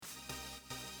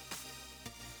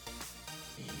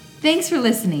Thanks for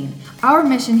listening. Our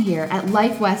mission here at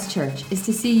Life West Church is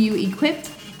to see you equipped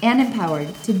and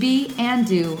empowered to be and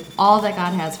do all that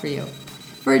God has for you.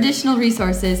 For additional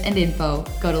resources and info,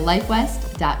 go to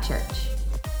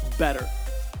lifewest.church. Better.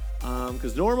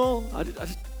 Because normal,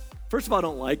 first of all, I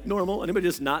don't like normal. Anybody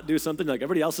just not do something like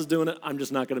everybody else is doing it, I'm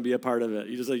just not going to be a part of it.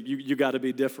 You got to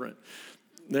be different.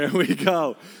 There we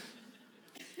go.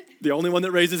 The only one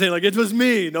that raised his hand, like, it was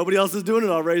me. Nobody else is doing it.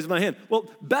 I'll raise my hand. Well,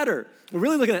 better. We're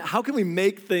really looking at how can we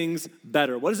make things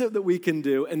better? What is it that we can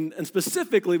do? And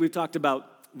specifically, we've talked about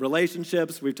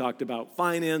relationships. We've talked about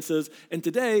finances. And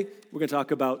today, we're going to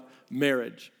talk about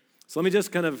marriage. So let me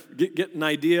just kind of get an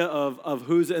idea of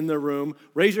who's in the room.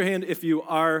 Raise your hand if you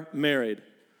are married.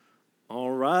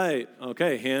 All right.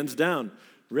 Okay, hands down.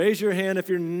 Raise your hand if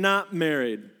you're not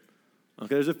married.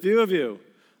 Okay, there's a few of you.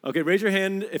 Okay, raise your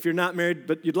hand if you're not married,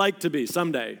 but you'd like to be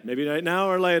someday. Maybe right now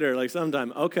or later, like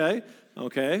sometime. Okay.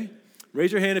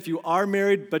 Raise your hand if you are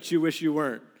married, but you wish you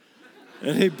weren't.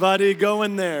 Anybody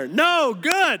going there? No,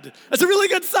 good. That's a really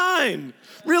good sign.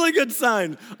 Really good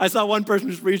sign. I saw one person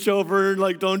just reach over and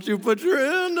like, don't you put your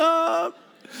hand up.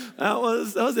 That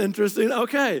was interesting.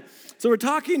 Okay, so we're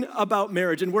talking about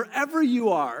marriage, and wherever you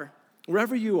are,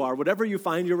 whatever you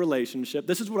find your relationship,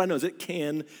 this is what I know is it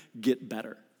can get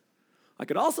better. I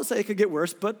could also say it could get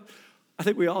worse, but I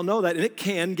think we all know that, and it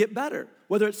can get better.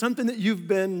 Whether it's something that you've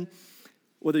been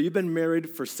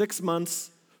married for 6 months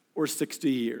or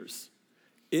 60 years,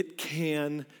 it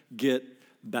can get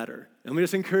better. And we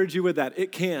just encourage you with that.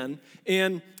 It can.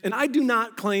 And I do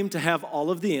not claim to have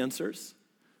all of the answers.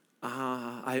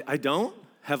 I don't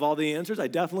have all the answers. I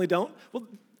definitely don't. Well,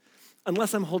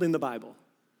 unless I'm holding the Bible.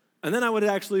 And then I would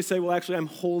actually say, well, actually, I'm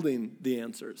holding the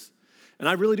answers. And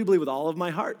I really do believe with all of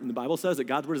my heart, and the Bible says that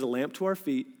God's word is a lamp to our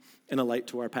feet and a light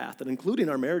to our path, and including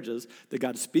our marriages, that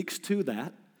God speaks to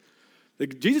that.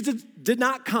 That Jesus did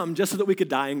not come just so that we could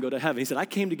die and go to heaven. He said, I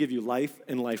came to give you life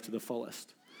and life to the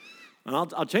fullest. And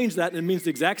I'll change that, and it means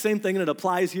the exact same thing, and it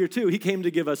applies here too. He came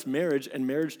to give us marriage and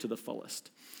marriage to the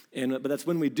fullest. But that's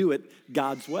when we do it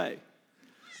God's way.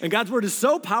 And God's word is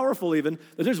so powerful even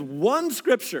that there's one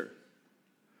scripture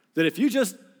that if you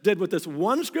just did what this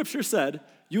one scripture said,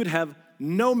 you would have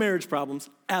no marriage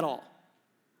problems at all.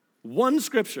 One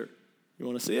scripture. You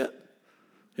want to see it?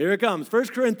 Here it comes. 1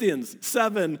 Corinthians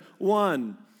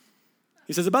 7:1.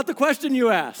 He says, about the question you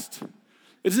asked,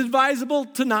 it is advisable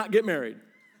to not get married.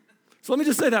 So let me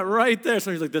just say that right there.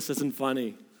 Somebody's like, this isn't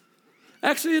funny.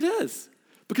 Actually, it is.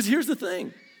 Because here's the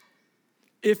thing.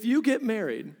 If you get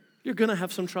married, you're going to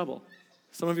have some trouble.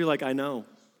 Some of you are like, I know.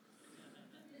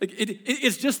 Like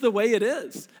it's just the way it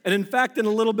is. And in fact, in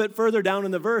a little bit further down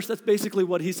in the verse, that's basically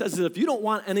what he says is if you don't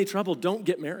want any trouble, don't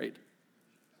get married.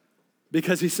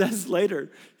 Because he says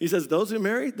later, he says those who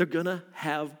marry, they're going to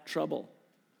have trouble.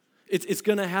 It's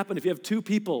going to happen if you have two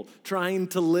people trying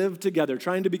to live together,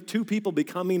 trying to be two people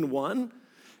becoming one.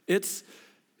 There's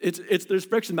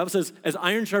friction. The Bible says, as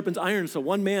iron sharpens iron, so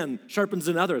one man sharpens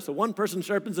another. So one person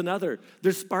sharpens another.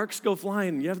 There's sparks go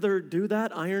flying. You ever do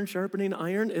that? Iron sharpening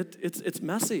iron? It's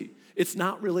messy. It's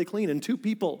not really clean. And two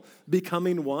people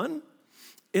becoming one,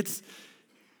 it's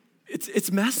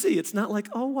messy. It's not like,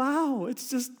 oh, wow, it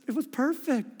was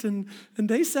perfect. And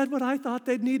they said what I thought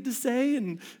they'd need to say.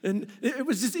 And it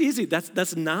was just easy.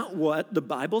 That's not what the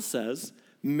Bible says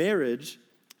marriage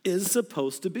is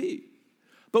supposed to be.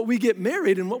 But we get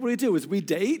married, and what we do is we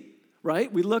date,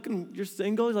 right? We look, and you're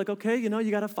single. You're like, okay,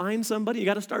 you got to find somebody. You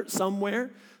got to start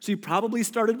somewhere. So you probably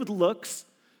started with looks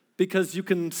because you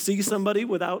can see somebody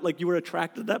without, like, you were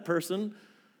attracted to that person,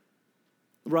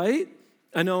 right?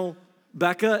 I know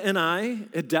Becca and I,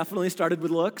 it definitely started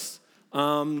with looks.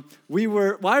 Why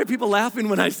are people laughing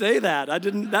when I say that?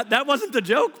 That wasn't the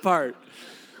joke part.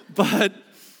 But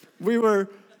when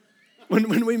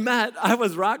we met, I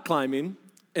was rock climbing.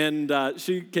 And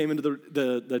she came into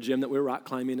the gym that we were rock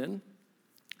climbing in.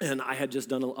 And I had just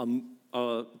done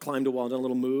climbed a wall, done a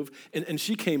little move. And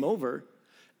she came over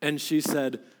and she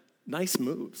said, nice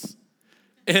moves.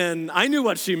 And I knew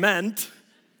what she meant,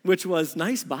 which was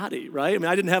nice body, right? I mean,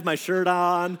 I didn't have my shirt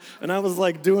on. And I was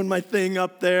like doing my thing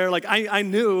up there. Like I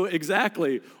knew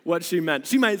exactly what she meant.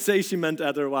 She might say she meant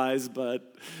otherwise,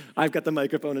 but I've got the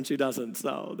microphone and she doesn't.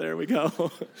 So there we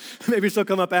go. Maybe she'll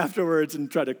come up afterwards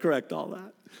and try to correct all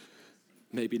that.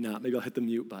 Maybe not. Maybe I'll hit the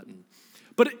mute button.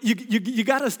 But you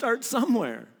got to start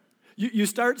somewhere. You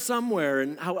start somewhere,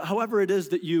 and however it is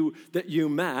that you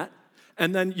met,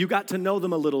 and then you got to know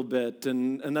them a little bit,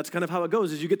 and that's kind of how it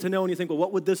goes. Is you get to know, and you think, well,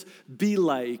 what would this be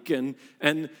like? And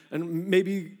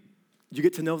maybe you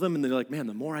get to know them, and they're like, man,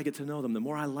 the more I get to know them, the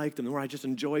more I like them, the more I just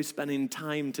enjoy spending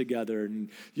time together. And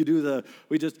you do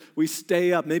we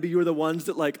stay up. Maybe you were the ones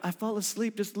that like, I fall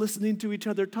asleep just listening to each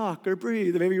other talk or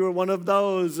breathe. Maybe you were one of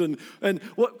those, and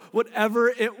whatever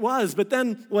it was. But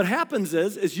then what happens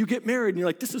is you get married, and you're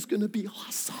like, this is going to be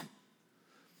awesome.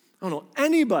 I don't know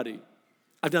anybody.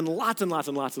 I've done lots and lots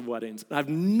and lots of weddings. I've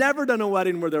never done a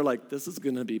wedding where they're like, this is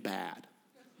going to be bad.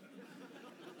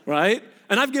 Right?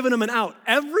 And I've given them an out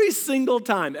every single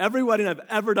time. Every wedding I've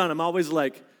ever done, I'm always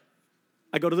like,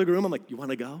 I go to the groom, I'm like, you want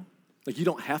to go? Like, you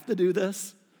don't have to do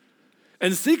this.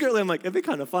 And secretly, I'm like, it'd be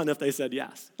kind of fun if they said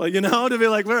yes. Like, to be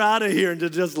like, we're out of here and to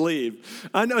just leave.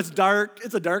 I know it's dark.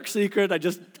 It's a dark secret. I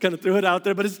just kind of threw it out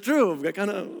there, but it's true.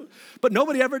 But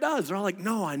nobody ever does. They're all like,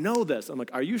 no, I know this. I'm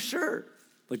like, are you sure?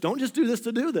 Like, don't just do this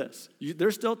to do this.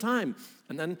 There's still time.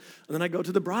 And then I go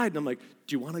to the bride, and I'm like,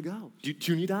 do you want to go? Do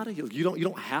you need out of here? You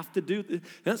don't have to do this.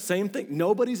 That same thing.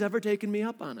 Nobody's ever taken me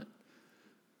up on it.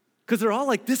 Because they're all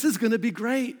like, this is going to be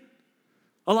great.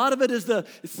 A lot of it is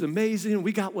it's amazing.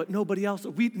 We got what nobody else,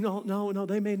 no,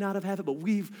 they may not have had it, but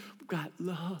we've got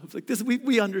love. Like this,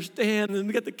 we understand, and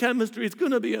we get the chemistry. It's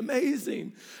going to be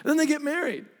amazing. And then they get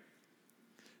married.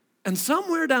 And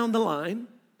somewhere down the line,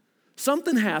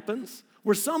 something happens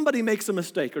where somebody makes a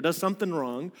mistake or does something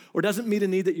wrong or doesn't meet a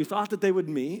need that you thought that they would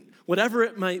meet, whatever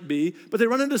it might be, but they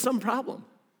run into some problem.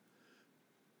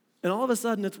 And all of a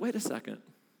sudden it's, wait a second.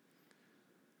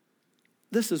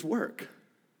 This is work.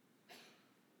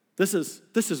 This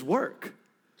is work.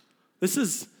 This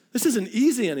isn't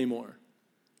easy anymore.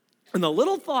 And the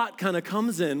little thought kind of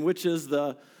comes in, which is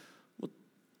did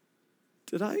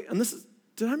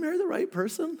I marry the right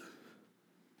person?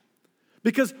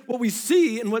 Because what we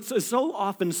see and what's so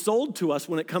often sold to us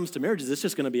when it comes to marriage is it's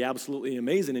just going to be absolutely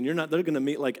amazing, and they're going to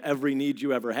meet like every need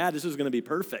you ever had. This is going to be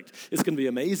perfect. It's going to be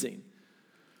amazing.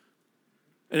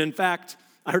 And in fact,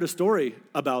 I heard a story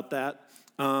about that.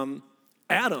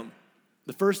 Adam,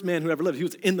 the first man who ever lived, he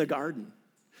was in the garden.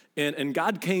 And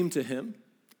God came to him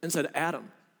and said,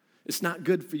 Adam, it's not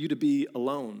good for you to be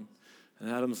alone. And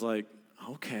Adam's like,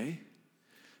 okay. And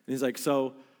he's like,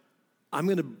 so I'm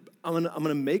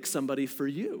gonna make somebody for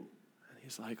you. And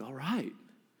he's like, all right.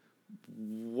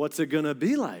 What's it gonna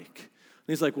be like? And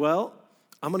he's like, well,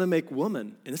 I'm gonna make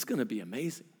woman, and it's gonna be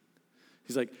amazing.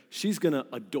 He's like, she's gonna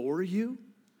adore you.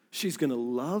 She's gonna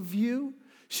love you.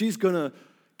 She's gonna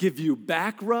give you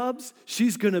back rubs.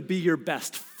 She's gonna be your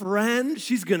best friend.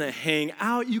 She's gonna hang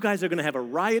out. You guys are gonna have a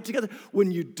riot together.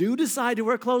 When you do decide to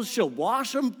wear clothes, she'll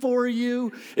wash them for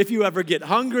you. If you ever get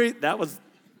hungry, that was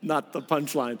not the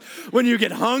punchline. When you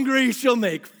get hungry, she'll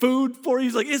make food for you.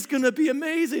 He's like, it's gonna be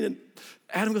amazing. And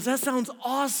Adam goes, that sounds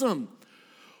awesome.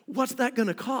 What's that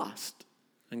gonna cost?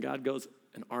 And God goes,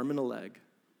 an arm and a leg.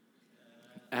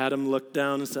 Adam looked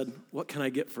down and said, what can I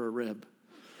get for a rib?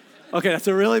 Okay, that's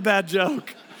a really bad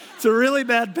joke. It's a really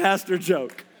bad pastor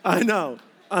joke. I know.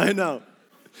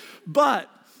 But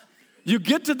you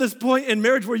get to this point in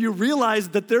marriage where you realize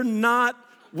that they're not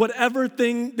whatever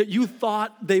thing that you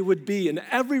thought they would be. And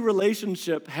every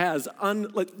relationship has,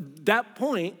 that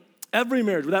point, every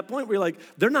marriage, that point where you're like,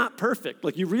 they're not perfect.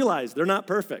 Like you realize they're not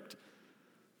perfect.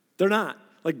 They're not.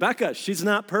 Like Becca, she's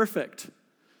not perfect.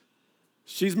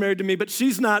 She's married to me, but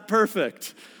she's not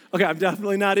perfect. Okay, I'm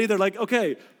definitely not either. Like, okay,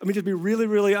 let me just be really,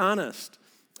 really honest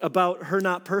about her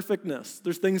not perfectness.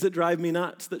 There's things that drive me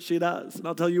nuts that she does, and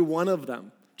I'll tell you one of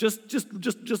them. Just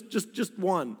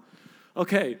one.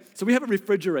 Okay, so we have a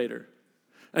refrigerator,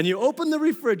 and you open the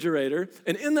refrigerator,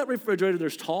 and in that refrigerator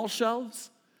there's tall shelves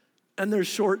and there's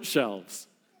short shelves.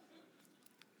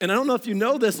 And I don't know if you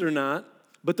know this or not,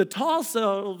 but the tall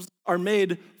shelves are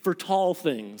made for tall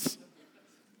things,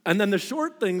 and then the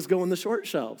short things go in the short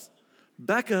shelves.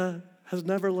 Becca has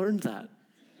never learned that.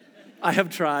 I have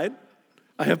tried.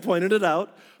 I have pointed it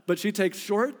out, but she takes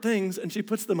short things and she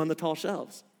puts them on the tall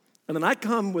shelves. And then I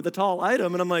come with a tall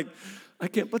item and I'm like, I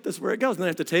can't put this where it goes. And then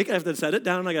I have to set it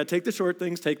down, and I got to take the short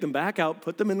things, take them back out,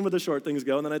 put them in where the short things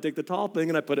go, and then I take the tall thing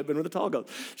and I put it in where the tall goes.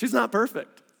 She's not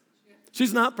perfect.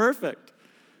 She's not perfect.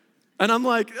 And I'm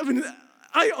like,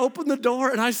 I open the door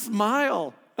and I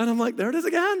smile. And I'm like, there it is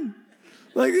again.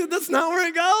 Like, that's not where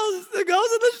it goes. It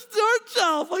goes in the short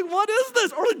shelf. Like, what is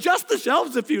this? Or adjust the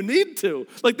shelves if you need to.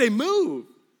 Like, they move.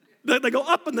 They go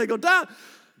up and they go down.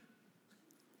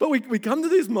 But we come to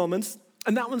these moments,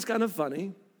 and that one's kind of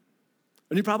funny.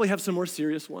 And you probably have some more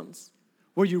serious ones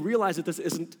where you realize that this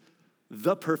isn't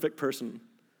the perfect person.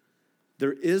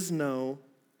 There is no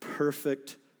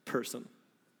perfect person.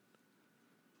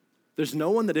 There's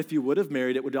no one that if you would have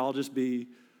married, it would all just be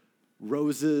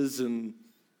roses and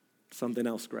something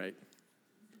else great.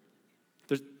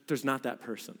 There's not that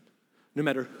person. no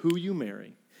matter who you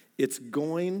marry, it's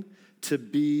going to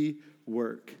be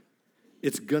work.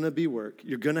 It's going to be work.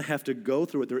 You're going to have to go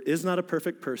through it. There is not a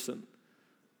perfect person.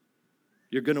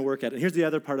 You're going to work at it. And here's the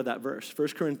other part of that verse, 1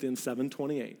 Corinthians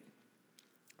 7:28.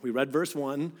 We read verse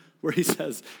 1 where he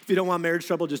says, if you don't want marriage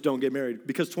trouble, just don't get married.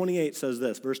 Because 28 says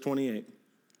this, verse 28,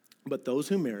 but those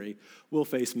who marry will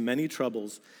face many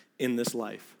troubles in this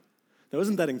life. Now,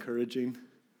 isn't that encouraging?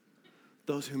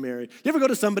 Those who marry. You ever go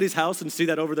to somebody's house and see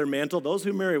that over their mantle? Those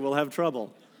who marry will have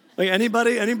trouble. Like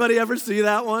anybody ever see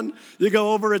that one? You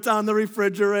go over, it's on the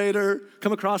refrigerator.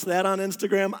 Come across that on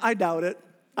Instagram? I doubt it.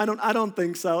 I don't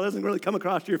think so. It doesn't really come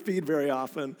across your feed very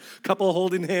often. Couple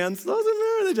holding hands. Those who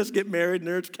marry, they just get married and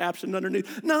there's captioned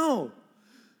underneath. No,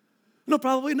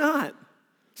 probably not.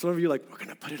 Some of you are like, we're going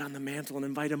to put it on the mantle and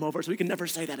invite him over so we can never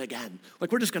say that again.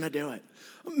 Like, we're just going to do it.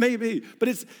 Maybe, but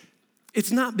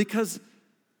it's not because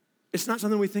it's not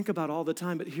something we think about all the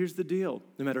time, but here's the deal.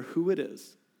 No matter who it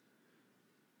is,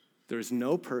 there is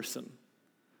no person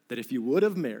that if you would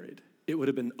have married, it would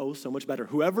have been oh so much better.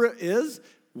 Whoever it is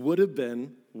would have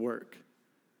been work.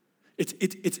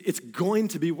 It's going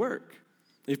to be work.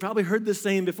 You've probably heard this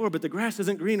saying before, but the grass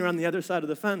isn't greener on the other side of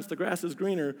the fence. The grass is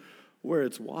greener where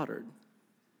it's watered.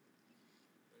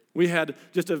 We had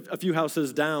just a few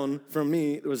houses down from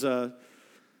me, there was a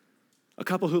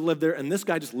couple who lived there, and this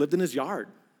guy just lived in his yard,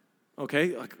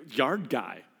 okay? Like yard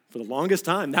guy for the longest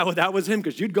time. That was him,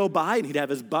 because you'd go by, and he'd have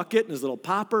his bucket and his little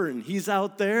popper, and he's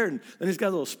out there, and then he's got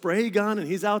a little spray gun, and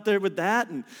he's out there with that,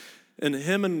 and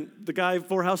him and the guy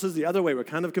 4 houses the other way were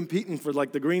kind of competing for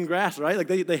like the green grass, right? Like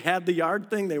they had the yard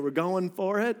thing, they were going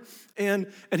for it, and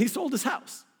he sold his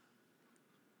house.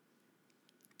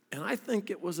 And I think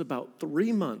it was about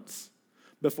 3 months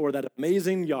before that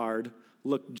amazing yard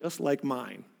looked just like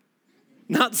mine.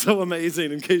 Not so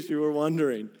amazing, in case you were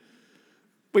wondering.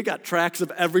 We got tracks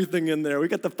of everything in there. We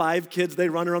got the 5 kids, they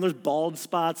run around, there's bald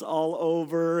spots all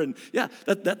over. And yeah,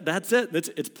 that's it.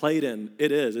 It's played in.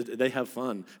 It is. They have fun.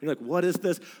 And you're like, what is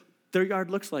this? Their yard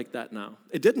looks like that now.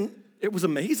 It didn't. It was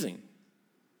amazing.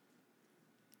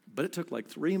 But it took like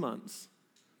 3 months.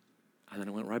 And then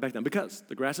it went right back down, because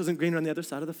the grass isn't greener on the other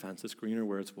side of the fence. It's greener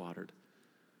where it's watered.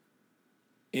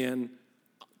 And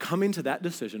coming to that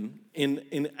decision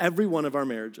in every one of our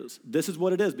marriages, this is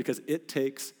what it is, because it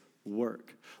takes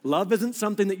work. Love isn't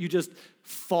something that you just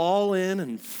fall in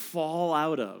and fall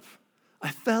out of. I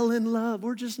fell in love.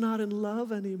 We're just not in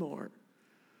love anymore.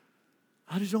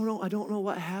 I don't know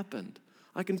what happened.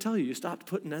 I can tell you stopped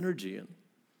putting energy in.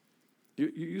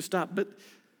 You stopped. But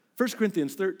 1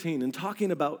 Corinthians 13, in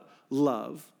talking about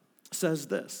love, says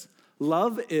this: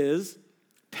 love is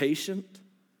patient,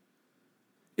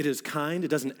 it is kind, it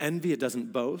doesn't envy, it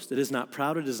doesn't boast, it is not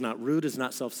proud, it is not rude, it is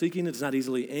not self-seeking, it is not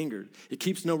easily angered. It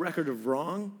keeps no record of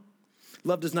wrong.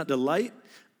 Love does not delight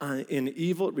in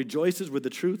evil, it rejoices with the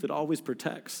truth, it always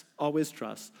protects, always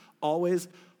trusts, always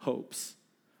hopes,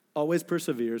 always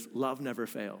perseveres. Love never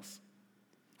fails.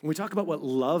 When we talk about what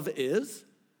love is,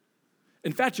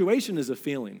 infatuation is a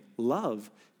feeling.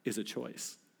 Love is a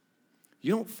choice.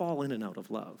 You don't fall in and out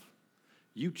of love.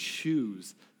 You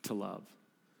choose to love.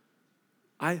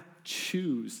 I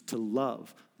choose to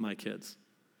love my kids.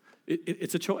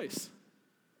 It's a choice.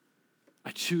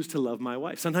 I choose to love my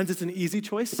wife. Sometimes it's an easy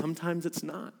choice, sometimes it's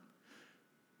not.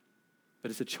 But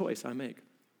it's a choice I make.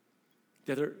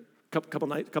 The other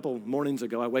couple mornings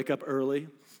ago, I wake up early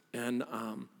and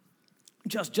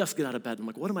just get out of bed. I'm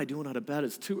like, what am I doing out of bed?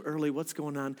 It's too early. What's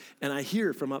going on? And I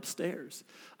hear from upstairs.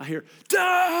 I hear,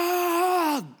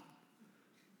 Dad!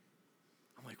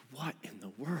 I'm like, what in the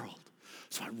world?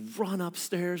 So I run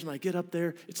upstairs and I get up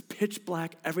there. It's pitch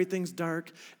black. Everything's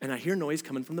dark. And I hear noise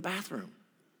coming from the bathroom.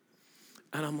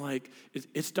 And I'm like,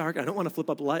 it's dark. I don't want to flip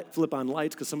on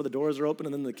lights because some of the doors are open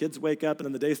and then the kids wake up and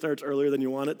then the day starts earlier than you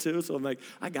want it to. So I'm like,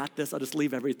 I got this. I'll just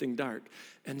leave everything dark.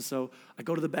 And so I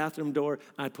go to the bathroom door.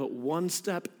 I put one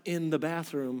step in the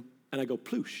bathroom and I go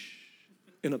ploosh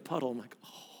in a puddle. I'm like, oh.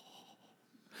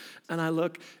 And I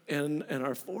look and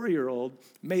our 4-year-old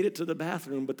made it to the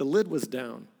bathroom, but the lid was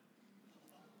down.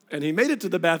 And he made it to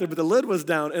the bathroom, but the lid was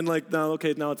down. And like, now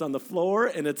it's on the floor,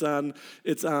 and it's on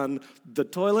the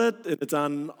toilet, and it's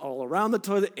on all around the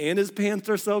toilet, and his pants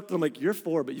are soaked. And I'm like, you're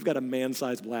 4, but you've got a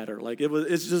man-sized bladder. Like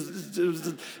it's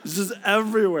just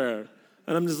everywhere.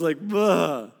 And I'm just like,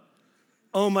 ugh.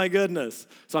 Oh my goodness.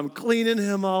 So I'm cleaning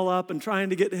him all up and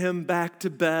trying to get him back to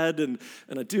bed. And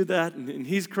I do that, and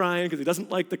he's crying because he doesn't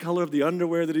like the color of the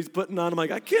underwear that he's putting on. I'm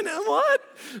like, I can't, what?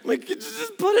 I'm like,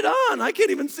 just put it on. I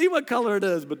can't even see what color it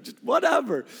is, but just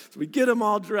whatever. So we get him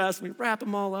all dressed, and we wrap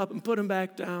him all up and put him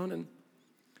back down. And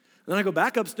then I go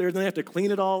back upstairs, and I have to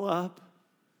clean it all up.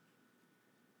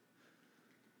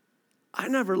 I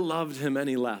never loved him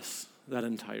any less that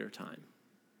entire time.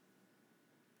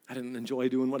 I didn't enjoy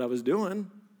doing what I was doing.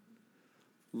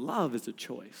 Love is a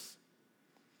choice.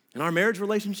 In our marriage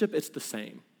relationship, it's the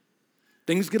same.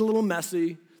 Things get a little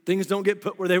messy. Things don't get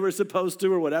put where they were supposed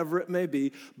to or whatever it may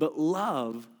be. But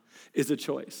love is a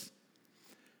choice.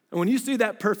 And when you see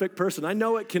that perfect person, I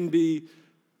know it can be,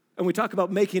 and we talk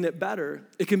about making it better,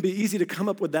 it can be easy to come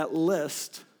up with that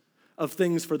list of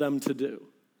things for them to do.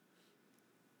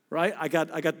 Right?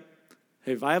 Hey,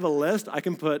 if I have a list, I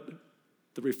can put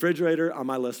the refrigerator on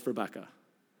my list for Becca.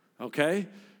 Okay?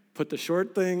 Put the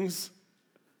short things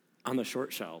on the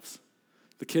short shelves.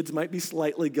 The kids might be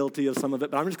slightly guilty of some of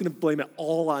it, but I'm just going to blame it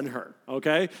all on her,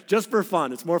 okay? Just for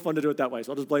fun. It's more fun to do it that way,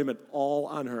 so I'll just blame it all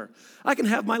on her. I can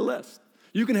have my list.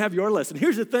 You can have your list. And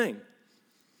here's the thing.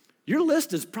 Your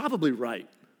list is probably right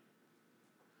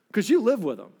because you live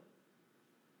with them,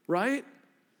 right?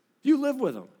 You live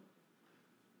with them.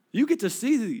 You get to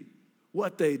see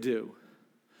what they do.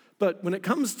 But when it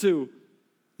comes to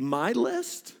my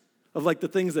list of like the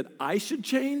things that I should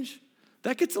change,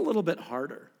 that gets a little bit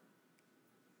harder.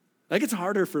 That gets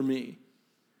harder for me.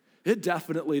 It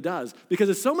definitely does. Because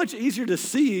it's so much easier to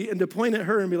see and to point at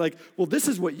her and be like, well, this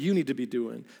is what you need to be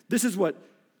doing. This is what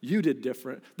you did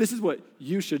different. This is what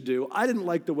you should do. I didn't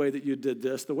like the way that you did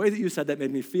this. The way that you said that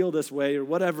made me feel this way, or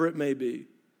whatever it may be.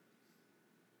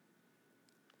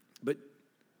 But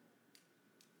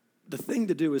the thing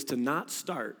to do is to not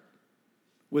start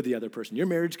with the other person. Your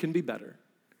marriage can be better.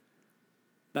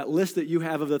 That list that you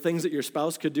have of the things that your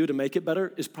spouse could do to make it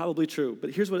better is probably true.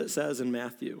 But here's what it says in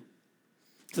Matthew.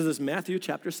 It says this, Matthew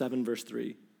chapter 7, verse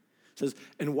 3. It says,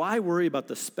 and why worry about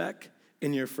the speck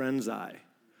in your friend's eye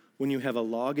when you have a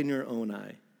log in your own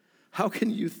eye? How can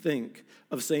you think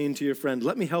of saying to your friend,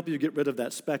 let me help you get rid of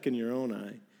that speck in your own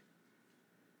eye,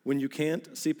 when you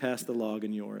can't see past the log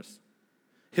in yours?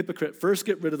 Hypocrite, first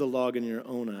get rid of the log in your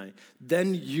own eye.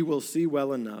 Then you will see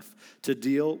well enough to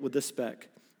deal with the speck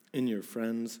in your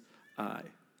friend's eye.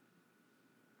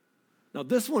 Now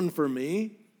this one for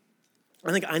me,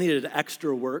 I think I needed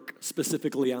extra work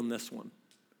specifically on this one.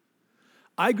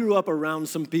 I grew up around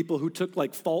some people who took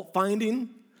like fault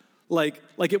finding, like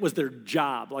it was their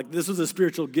job, like this was a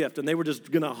spiritual gift, and they were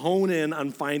just gonna hone in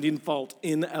on finding fault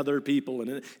in other people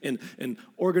and in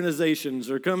organizations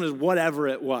or companies, whatever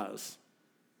it was.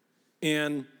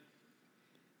 And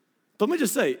let me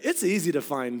just say, it's easy to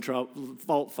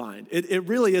fault find. It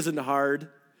really isn't hard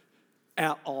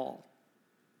at all.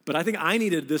 But I think I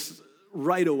needed this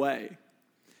right away.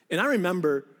 And I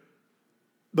remember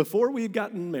before we had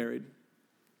gotten married,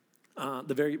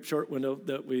 the very short window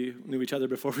that we knew each other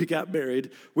before we got married,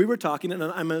 we were talking, and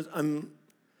I don't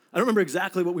remember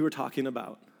exactly what we were talking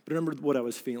about, but I remember what I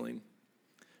was feeling.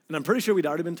 And I'm pretty sure we'd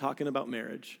already been talking about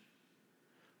marriage.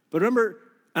 But remember,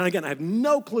 and again, I have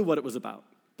no clue what it was about.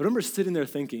 But I remember sitting there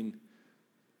thinking,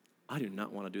 I do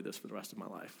not want to do this for the rest of my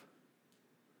life.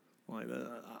 Like,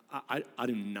 I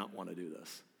do not want to do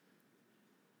this.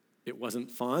 It wasn't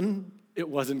fun. It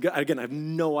wasn't good. Again, I have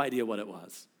no idea what it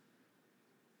was.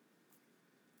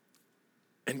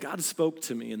 And God spoke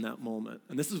to me in that moment.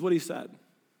 And this is what he said.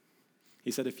 He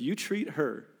said, if you treat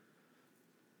her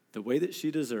the way that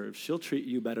she deserves, she'll treat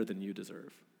you better than you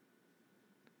deserve.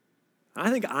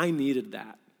 I think I needed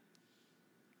that,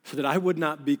 so that I would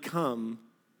not become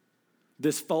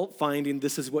this fault-finding,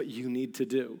 this is what you need to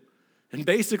do. And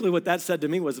basically what that said to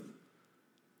me was,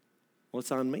 well,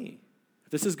 it's on me.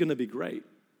 If this is going to be great,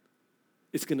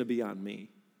 it's going to be on me.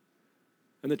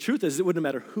 And the truth is, it wouldn't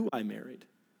matter who I married.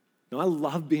 Now, I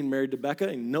love being married to Becca,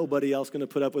 and nobody else going to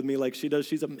put up with me like she does.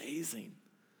 She's amazing.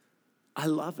 I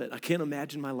love it. I can't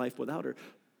imagine my life without her.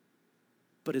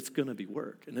 But it's going to be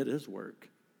work, and it is work.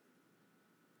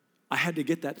 I had to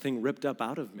get that thing ripped up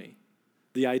out of me.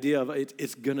 The idea of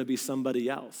it's going to be somebody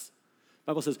else.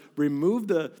 The Bible says, remove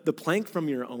the plank from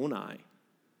your own eye.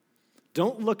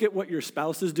 Don't look at what your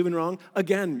spouse is doing wrong.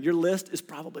 Again, your list is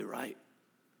probably right.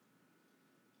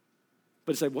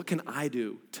 But say, what can I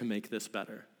do to make this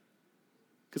better?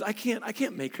 Because I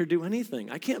can't make her do anything.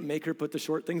 I can't make her put the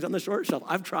short things on the short shelf.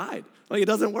 I've tried. Like, it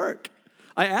doesn't work.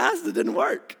 I asked, it didn't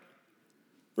work.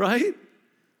 Right?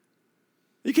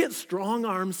 You can't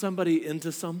strong-arm somebody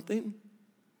into something.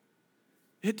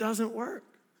 It doesn't work.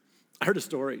 I heard a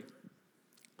story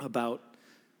about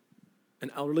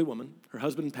an elderly woman. Her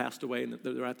husband passed away, and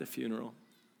they're at the funeral.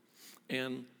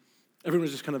 And everyone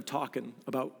was just kind of talking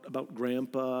about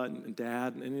Grandpa and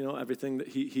Dad and you know, everything that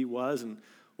he was. And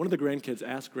one of the grandkids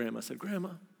asked Grandma, said, Grandma,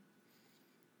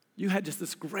 you had just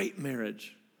this great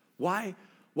marriage. Why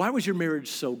was your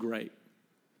marriage so great?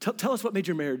 Tell us what made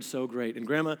your marriage so great. And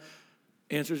Grandma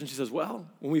answers and she says, well,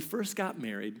 when we first got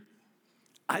married,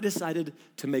 I decided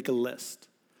to make a list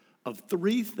of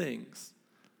 3 things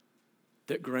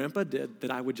that Grandpa did that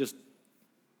I would just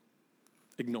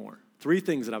ignore. 3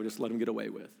 things that I would just let him get away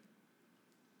with.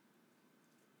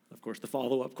 Of course, the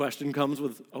follow-up question comes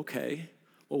with, okay,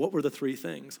 well, what were the 3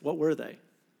 things? What were they?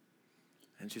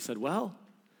 And she said, well,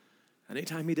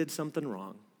 anytime he did something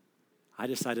wrong, I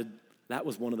decided that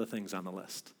was one of the things on the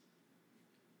list.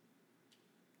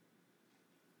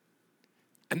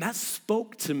 And that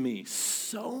spoke to me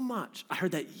so much. I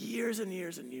heard that years and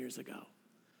years and years ago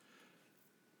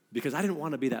because I didn't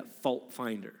want to be that fault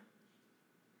finder.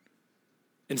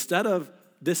 Instead of,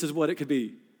 this is what it could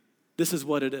be, this is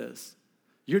what it is.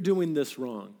 You're doing this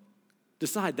wrong.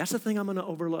 Decide, that's the thing I'm going to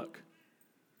overlook.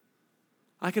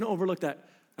 I can overlook that,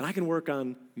 and I can work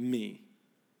on me.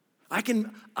 I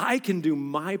can do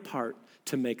my part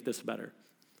to make this better,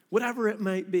 whatever it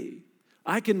might be.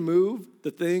 I can move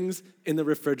the things in the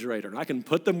refrigerator. I can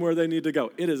put them where they need to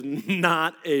go. It is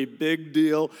not a big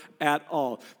deal at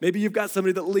all. Maybe you've got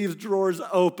somebody that leaves drawers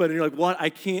open and you're like, what? I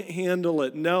can't handle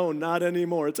it. No, not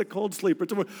anymore. It's a cold sleeper.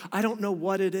 I don't know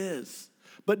what it is.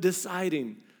 But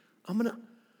deciding,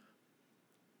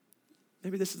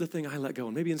 maybe this is the thing I let go.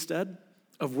 And maybe instead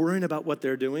of worrying about what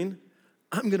they're doing,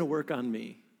 I'm going to work on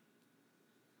me.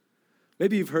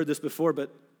 Maybe you've heard this before,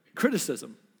 but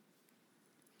criticism.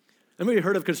 Anybody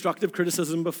heard of constructive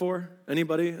criticism before?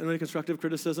 Anybody constructive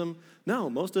criticism?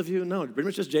 No, most of you, no. Pretty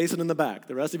much just Jason in the back.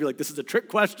 The rest of you are like, this is a trick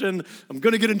question. I'm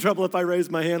going to get in trouble if I raise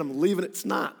my hand. I'm leaving it. It's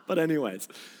not. But anyways,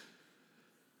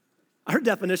 I heard a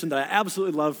definition that I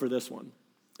absolutely love for this one.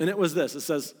 And it was this. It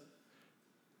says,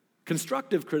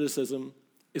 constructive criticism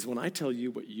is when I tell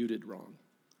you what you did wrong.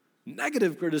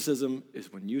 Negative criticism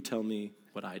is when you tell me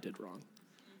what I did wrong.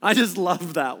 I just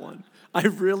love that one. I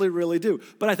really, really do.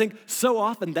 But I think so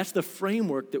often that's the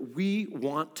framework that we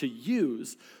want to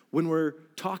use when we're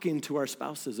talking to our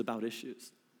spouses about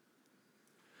issues.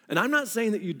 And I'm not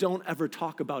saying that you don't ever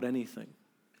talk about anything.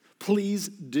 Please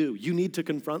do. You need to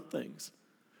confront things.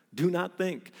 Do not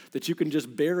think that you can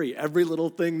just bury every little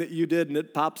thing that you did and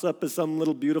it pops up as some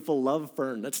little beautiful love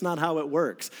fern. That's not how it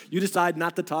works. You decide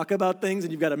not to talk about things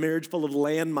and you've got a marriage full of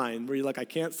landmines where you're like, I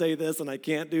can't say this and I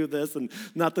can't do this and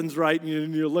nothing's right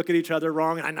and you look at each other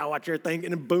wrong and I know what you're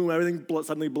thinking and boom, everything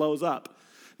suddenly blows up.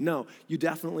 No, you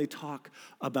definitely talk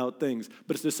about things,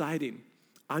 but it's deciding,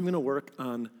 I'm going to work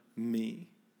on me.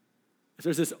 If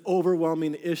there's this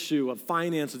overwhelming issue of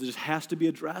finances that just has to be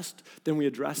addressed, then we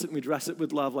address it and we address it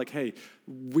with love, like, hey,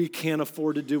 we can't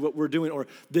afford to do what we're doing, or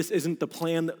this isn't the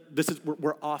plan,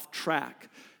 we're off track.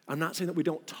 I'm not saying that we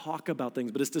don't talk about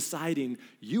things, but it's deciding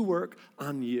you work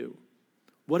on you.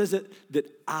 What is it that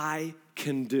I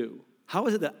can do? How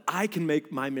is it that I can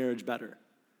make my marriage better?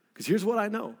 Because here's what I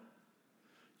know.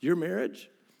 Your marriage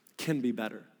can be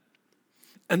better.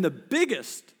 And the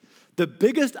biggest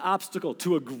obstacle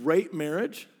to a great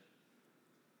marriage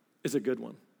is a good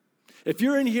one. If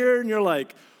you're in here and you're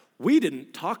like, we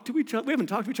haven't talked to each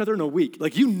other in a week.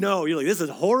 Like, you're like, this is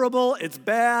horrible, it's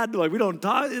bad, like, we don't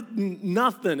talk,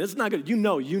 nothing, it's not good. You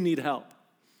know you need help.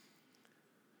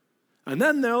 And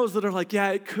then those that are like,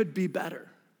 yeah, it could be better.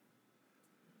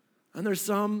 And there's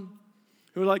some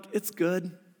who are like, it's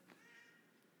good.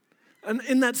 And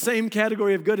in that same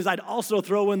category of good is I'd also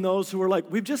throw in those who are like,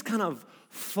 we've just kind of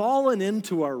fallen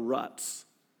into our ruts.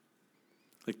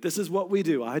 Like, this is what we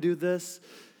do. I do this,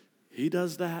 he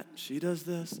does that, she does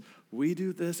this, we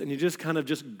do this, and you just kind of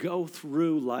just go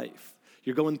through life.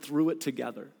 You're going through it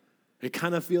together. It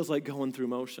kind of feels like going through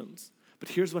motions. But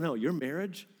here's what I know, your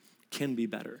marriage can be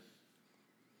better.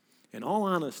 In all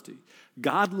honesty,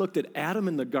 God looked at Adam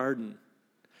in the garden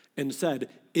and said,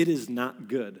 it is not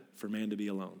good for man to be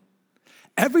alone.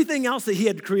 Everything else that he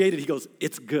had created, he goes,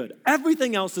 it's good.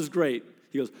 Everything else is great.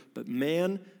 He goes, but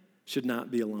man should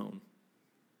not be alone.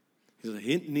 He says,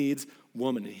 he needs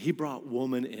woman. And he brought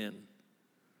woman in.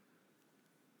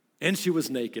 And she was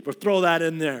naked. We'll throw that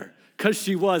in there. Because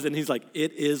she was. And he's like,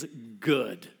 it is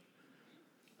good.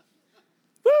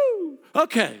 Woo!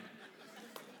 Okay.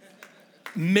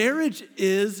 Marriage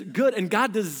is good. And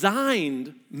God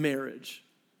designed marriage.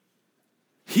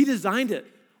 He designed it.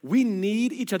 We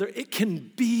need each other. It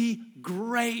can be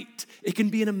great. It can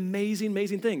be an amazing,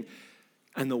 amazing thing.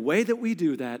 And the way that we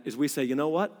do that is we say, you know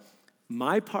what?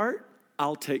 My part,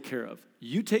 I'll take care of.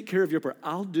 You take care of your part.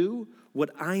 I'll do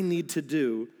what I need to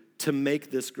do to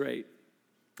make this great.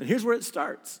 And here's where it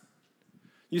starts.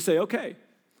 You say, okay,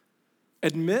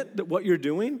 admit that what you're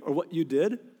doing or what you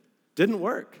did didn't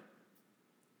work.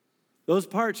 Those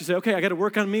parts, you say, okay, I got to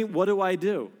work on me. What do I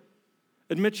do?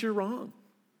 Admit you're wrong.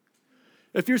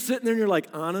 If you're sitting there and you're like,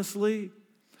 honestly,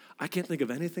 I can't think of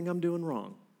anything I'm doing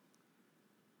wrong.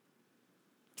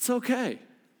 It's okay.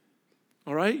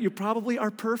 All right? You probably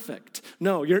are perfect.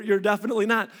 No, you're definitely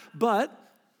not. But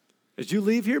as you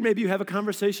leave here, maybe you have a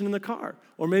conversation in the car.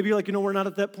 Or maybe you're like, we're not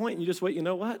at that point. And you just wait, you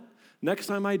know what? Next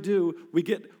time I do, we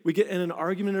get in an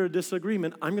argument or a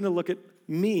disagreement, I'm going to look at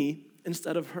me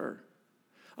instead of her.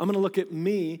 I'm going to look at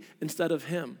me instead of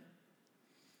him.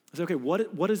 I say, okay,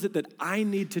 what is it that I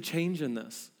need to change in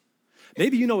this?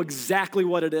 Maybe you know exactly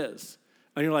what it is.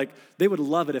 And you're like, they would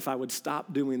love it if I would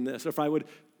stop doing this, or if I would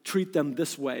treat them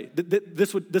this way.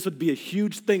 This would be a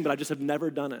huge thing, but I just have never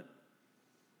done it.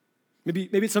 Maybe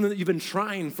it's something that you've been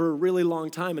trying for a really long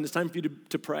time, and it's time for you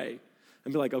to pray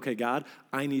and be like, okay, God,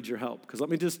 I need your help. Because let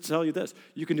me just tell you this.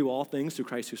 You can do all things through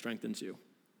Christ who strengthens you.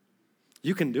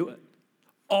 You can do it.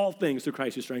 All things through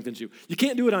Christ who strengthens you. You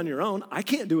can't do it on your own. I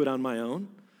can't do it on my own.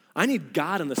 I need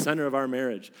God in the center of our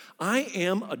marriage. I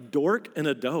am a dork and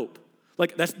a dope.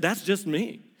 Like, that's just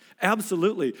me.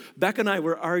 Absolutely. Beck and I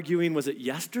were arguing, was it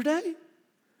yesterday?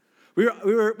 We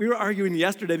were arguing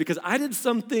yesterday because I did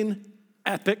something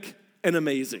epic and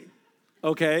amazing,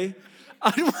 okay?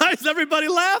 Why is everybody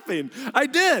laughing? I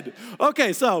did.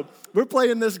 Okay, so we're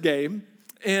playing this game,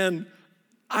 and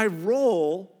I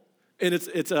roll, and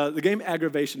it's the game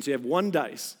aggravation, so you have one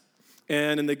dice.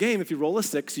 And in the game, if you roll a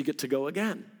 6, you get to go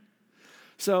again.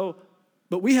 So,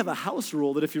 but we have a house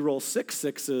rule that if you roll 6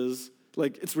 sixes,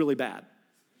 like, it's really bad.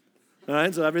 All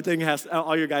right, so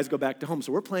all your guys go back to home.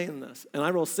 So we're playing this, and I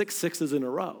roll 6 sixes in a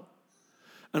row.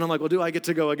 And I'm like, well, do I get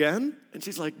to go again? And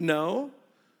she's like, no.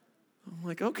 I'm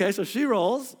like, okay, so she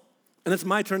rolls, and it's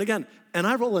my turn again. And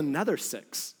I roll another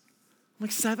 6. I'm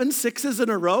like, 7 sixes in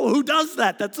a row? Who does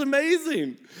that? That's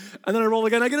amazing. And then I roll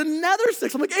again, I get another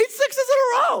 6. I'm like, 8 sixes in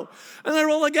a row. And then I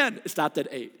roll again. It stopped at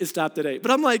 8.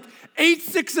 But I'm like, 8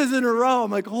 sixes in a row.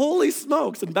 I'm like, holy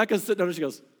smokes. And Becca's sitting there, and she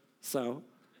goes, so?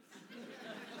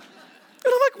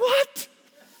 And I'm like, what?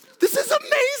 This is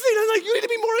amazing. I'm like, you need to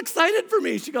be more excited for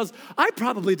me. She goes, I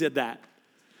probably did that.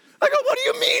 I go, what do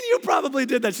you mean you probably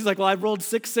did that? She's like, well, I've rolled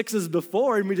 6 sixes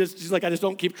before, and she's like, I just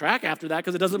don't keep track after that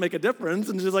because it doesn't make a difference.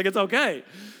 And she's like, it's okay.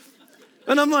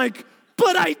 And I'm like,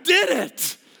 but I did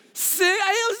it.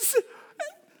 Seriously,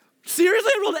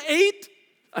 I rolled 8?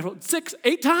 I rolled 6,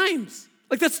 8 times.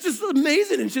 Like, that's just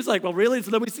amazing. And she's like, well, really?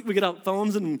 So then we get out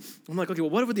phones, and I'm like, okay, well,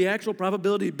 what would the actual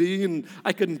probability be? And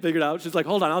I couldn't figure it out. She's like,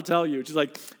 hold on, I'll tell you. She's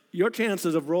like, your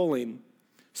chances of rolling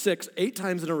 6, 8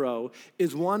 times in a row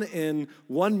is 1 in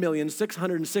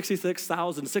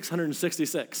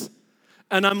 1,666,666.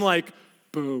 And I'm like,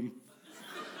 boom.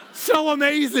 So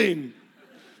amazing.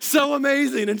 So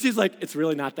amazing. And she's like, it's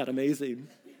really not that amazing.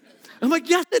 I'm like,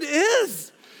 yes, it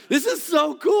is. This is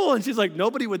so cool. And she's like,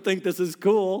 nobody would think this is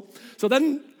cool. So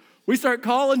then we start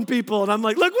calling people, and I'm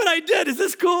like, look what I did. Is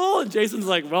this cool? And Jason's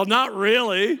like, well, not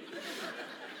really.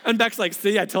 And Beck's like,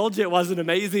 see, I told you it wasn't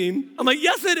amazing. I'm like,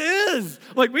 yes, it is.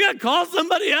 I'm like, we got to call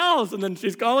somebody else. And then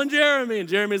she's calling Jeremy, and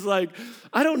Jeremy's like,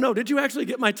 I don't know. Did you actually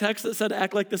get my text that said,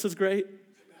 act like this is great?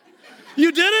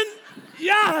 You didn't?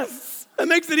 Yes. That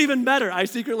makes it even better. I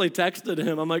secretly texted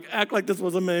him. I'm like, act like this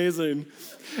was amazing.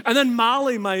 And then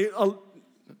Molly,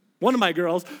 one of my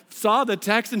girls, saw the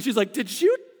text, and she's like, did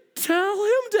you tell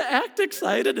him to act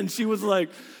excited? And she was like,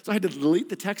 so I had to delete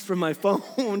the text from my phone.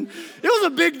 It was a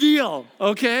big deal,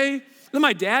 okay? Then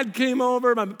my dad came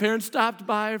over. My parents stopped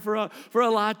by for a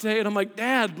latte, and I'm like,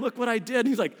 Dad, look what I did. And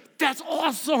he's like, that's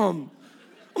awesome.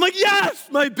 I'm like, yes,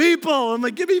 my people. I'm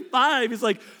like, give me 5. He's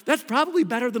like, that's probably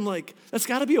better than that's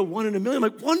got to be a 1 in a million.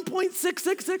 I'm like,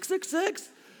 1.66666.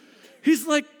 He's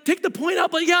like, take the point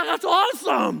out, but yeah, that's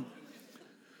awesome.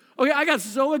 Okay, I got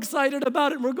so excited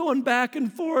about it, and we're going back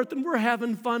and forth, and we're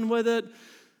having fun with it.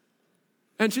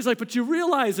 And she's like, but you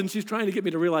realize, and she's trying to get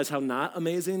me to realize how not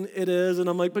amazing it is. And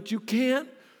I'm like, but you can't.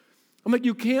 I'm like,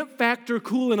 you can't factor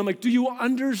cool in. I'm like, do you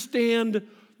understand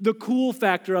the cool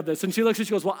factor of this? And she looks and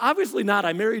she goes, well, obviously not.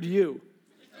 I married you.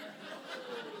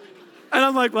 And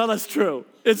I'm like, well, that's true.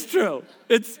 It's true.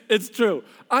 It's true.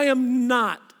 I am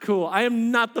not cool. I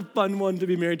am not the fun one to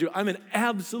be married to. I'm an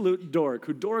absolute dork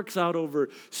who dorks out over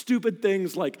stupid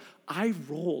things like I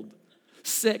rolled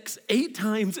 6, 8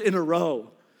 times in a row.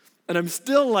 And I'm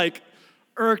still like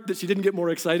irked that she didn't get more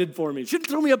excited for me. She didn't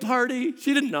throw me a party.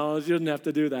 She didn't have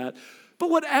to do that. But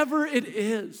whatever it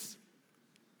is,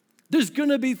 there's going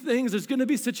to be things, there's going to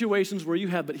be situations where you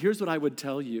have, but here's what I would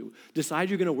tell you. Decide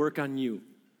you're going to work on you.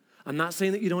 I'm not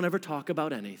saying that you don't ever talk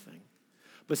about anything,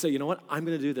 but say, you know what, I'm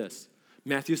going to do this.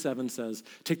 Matthew 7 says,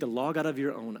 take the log out of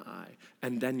your own eye,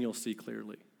 and then you'll see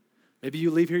clearly. Maybe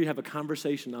you leave here, you have a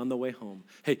conversation on the way home.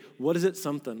 Hey, what is it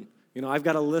something? You know, I've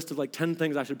got a list of 10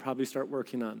 things I should probably start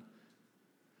working on.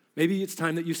 Maybe it's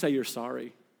time that you say you're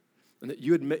sorry and that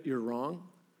you admit you're wrong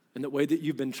and the way that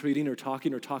you've been treating or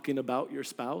talking about your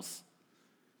spouse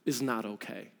is not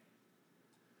okay.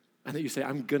 And that you say,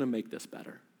 I'm going to make this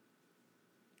better.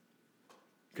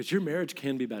 Because your marriage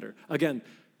can be better. Again,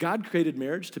 God created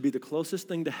marriage to be the closest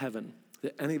thing to heaven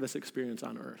that any of us experience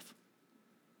on earth.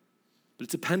 But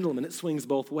it's a pendulum, and it swings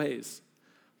both ways,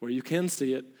 where you can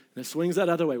see it, and it swings that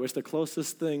other way, which is the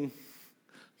closest thing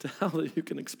to hell that you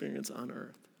can experience on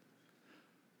earth.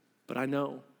 But I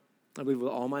believe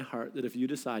with all my heart that if you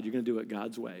decide you're going to do it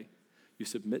God's way, you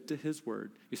submit to his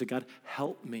word, you say, God,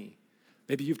 help me.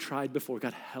 Maybe you've tried before.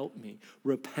 God, help me.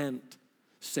 Repent.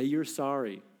 Say you're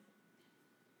sorry.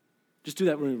 Just do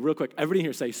that real quick. Everybody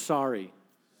here say sorry.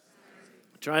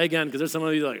 Try again, because there's some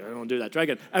of you like, I don't do that. Try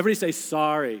again. Everybody say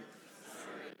sorry.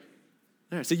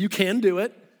 All right, so you can do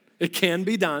it. It can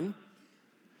be done.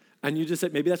 And you just say,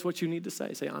 maybe that's what you need to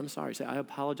say. Say, I'm sorry. Say, I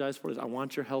apologize for this. I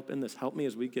want your help in this. Help me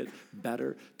as we get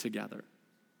better together.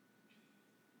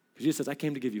 Because Jesus says, I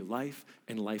came to give you life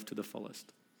and life to the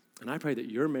fullest. And I pray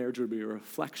that your marriage would be a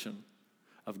reflection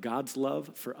of God's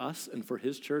love for us and for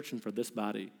his church and for this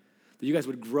body. That you guys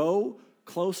would grow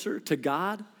closer to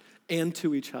God and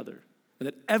to each other. And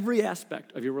that every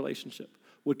aspect of your relationship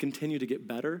would continue to get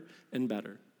better and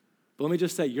better. But let me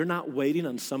just say, you're not waiting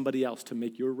on somebody else to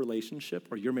make your relationship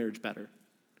or your marriage better.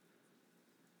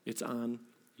 It's on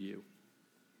you.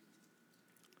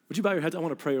 Would you bow your heads? I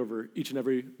want to pray over each and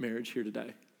every marriage here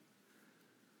today.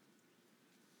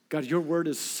 God, your word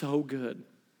is so good.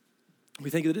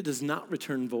 We think that it does not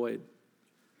return void.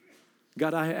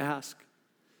 God, I ask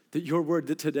that your word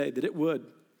that today, that it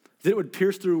would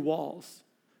pierce through walls,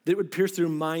 that it would pierce through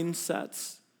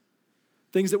mindsets,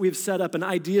 things that we've set up and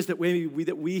ideas that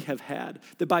we have had,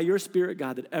 that by your Spirit,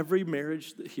 God, that every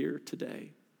marriage here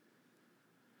today,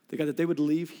 that God, that they would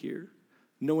leave here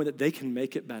knowing that they can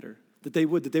make it better, that they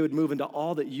would move into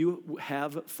all that you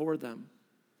have for them.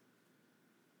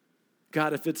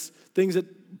 God, if it's things that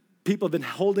people have been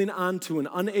holding on to and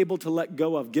unable to let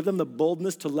go of, give them the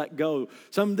boldness to let go.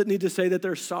 Some that need to say that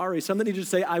they're sorry. Some that need to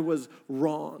say, I was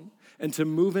wrong, and to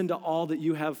move into all that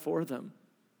you have for them.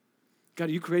 God,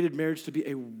 you created marriage to be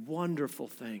a wonderful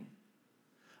thing.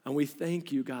 And we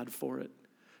thank you, God, for it.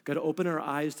 God, open our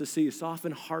eyes to see,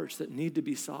 soften hearts that need to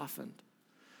be softened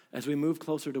as we move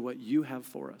closer to what you have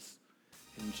for us.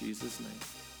 In Jesus' name.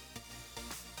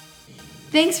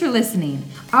 Thanks for listening.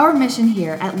 Our mission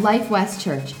here at Life West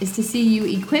Church is to see you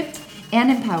equipped and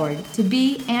empowered to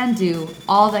be and do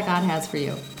all that God has for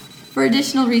you. For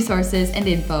additional resources and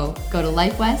info, go to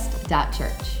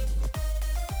lifewest.church.